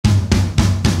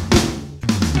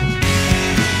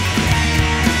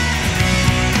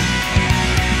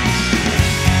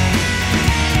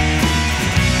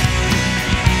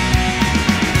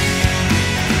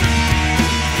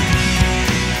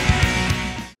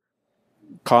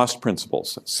cost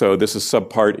principles. So this is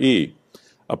subpart E.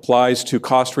 Applies to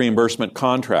cost reimbursement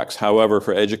contracts. However,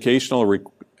 for educational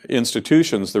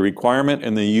institutions, the requirement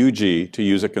in the UG to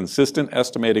use a consistent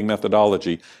estimating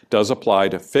methodology does apply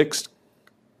to fixed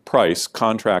price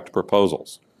contract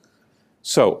proposals.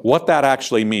 So what that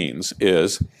actually means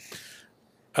is,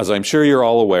 as I'm sure you're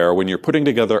all aware, when you're putting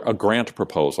together a grant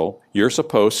proposal, you're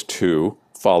supposed to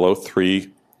follow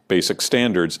 3 basic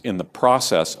standards in the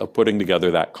process of putting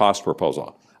together that cost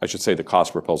proposal. I should say the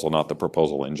cost proposal, not the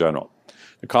proposal in general.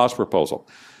 The cost proposal.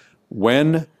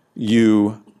 When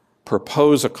you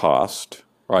propose a cost,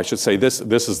 or I should say this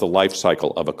is the life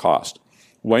cycle of a cost.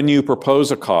 When you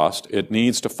propose a cost, it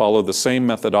needs to follow the same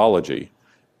methodology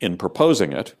in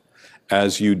proposing it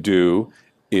as you do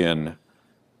in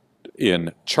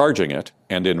charging it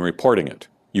and in reporting it.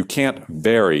 You can't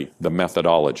vary the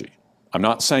methodology. I'm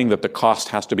not saying that the cost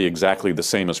has to be exactly the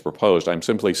same as proposed. I'm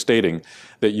simply stating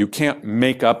that you can't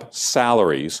make up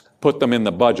salaries, put them in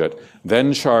the budget,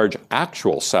 then charge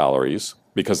actual salaries,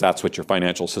 because that's what your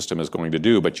financial system is going to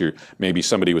do, but maybe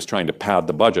somebody was trying to pad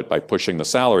the budget by pushing the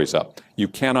salaries up. You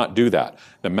cannot do that.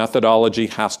 The methodology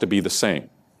has to be the same.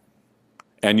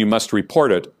 And you must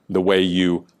report it the way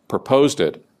you proposed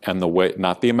it, and the way,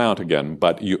 not the amount again,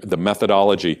 but the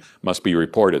methodology must be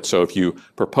reported. So if you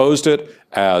proposed it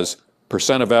as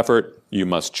percent of effort, you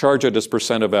must charge it as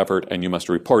percent of effort, and you must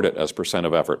report it as percent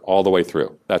of effort all the way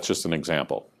through. That's just an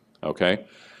example, okay?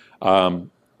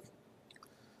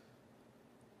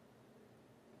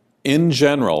 In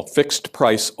general, fixed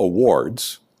price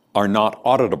awards are not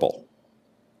auditable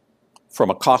from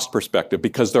a cost perspective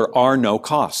because there are no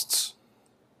costs.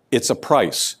 It's a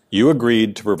price. You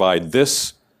agreed to provide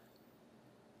this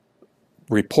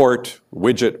report,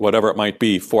 widget, whatever it might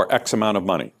be, for X amount of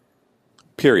money,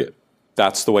 period.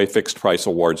 That's the way fixed price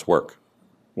awards work.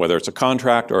 Whether it's a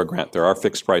contract or a grant, there are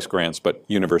fixed price grants, but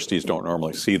universities don't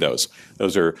normally see those.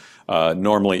 Those are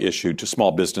normally issued to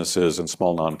small businesses and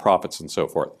small nonprofits and so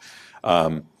forth.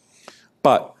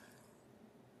 But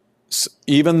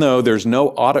even though there's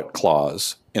no audit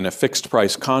clause in a fixed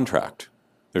price contract,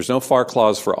 there's no FAR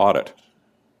clause for audit.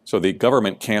 So the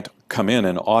government can't come in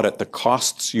and audit the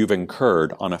costs you've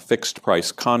incurred on a fixed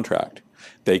price contract.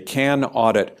 They can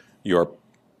audit your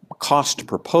cost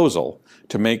proposal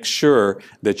to make sure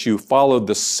that you followed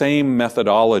the same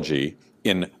methodology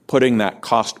in putting that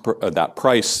that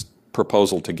price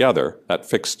proposal together, that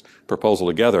fixed proposal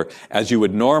together, as you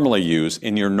would normally use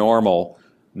in your normal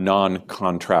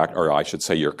non-contract, or I should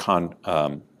say your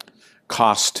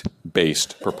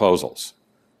cost-based proposals.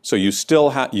 So you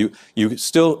still have,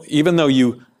 even though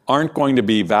you aren't going to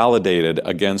be validated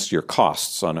against your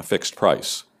costs on a fixed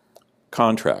price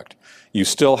contract, you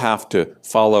still have to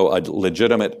follow a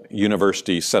legitimate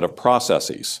university set of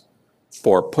processes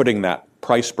for putting that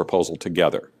price proposal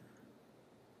together.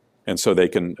 And so they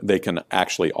can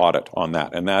actually audit on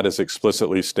that. And that is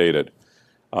explicitly stated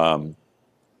in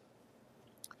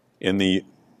the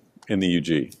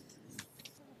UG.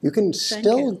 You can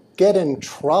still get in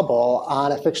trouble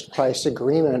on a fixed price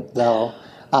agreement, though,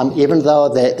 even though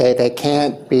they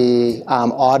can't be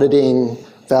auditing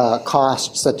the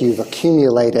costs that you've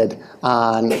accumulated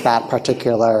on that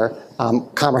particular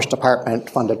Commerce Department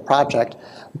funded project.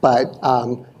 But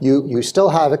you still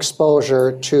have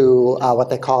exposure to what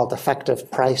they call defective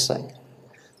pricing.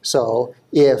 So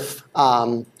if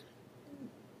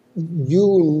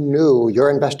you knew, your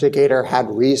investigator had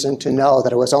reason to know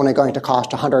that it was only going to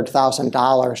cost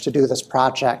 $100,000 to do this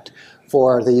project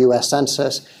for the US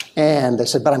Census, and they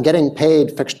said, but I'm getting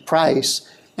paid fixed price,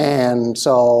 and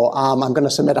so I'm going to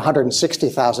submit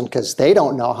 $160,000 because they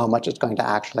don't know how much it's going to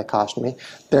actually cost me.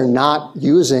 They're not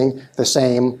using the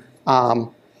same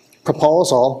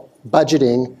proposal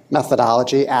budgeting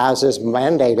methodology as is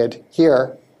mandated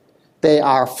here. They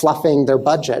are fluffing their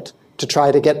budget to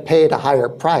try to get paid a higher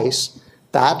price.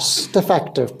 That's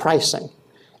defective pricing.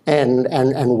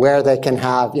 And where they can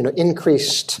have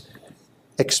increased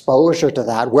exposure to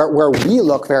that, where we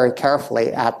look very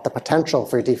carefully at the potential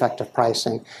for defective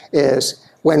pricing is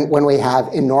when we have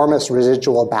enormous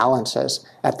residual balances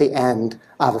at the end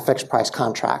of a fixed price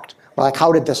contract. We're like,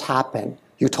 how did this happen?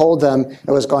 You told them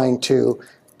it was going to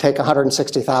take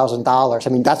 $160,000. I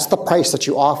mean, that's the price that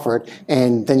you offered,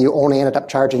 and then you only ended up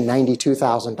charging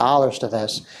 $92,000 to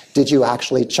this. Did you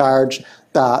actually charge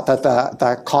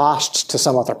the costs to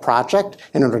some other project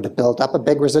in order to build up a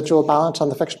big residual balance on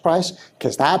the fixed price?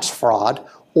 Because that's fraud.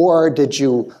 Or did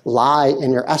you lie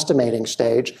in your estimating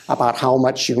stage about how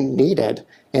much you needed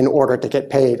in order to get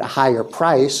paid a higher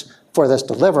price for this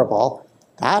deliverable?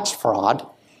 That's fraud.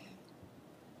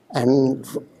 And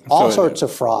all sorts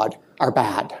of fraud are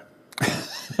bad.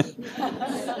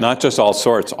 Not just all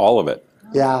sorts, all of it.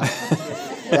 Yeah,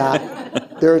 yeah.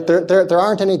 There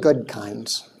aren't any good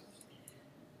kinds.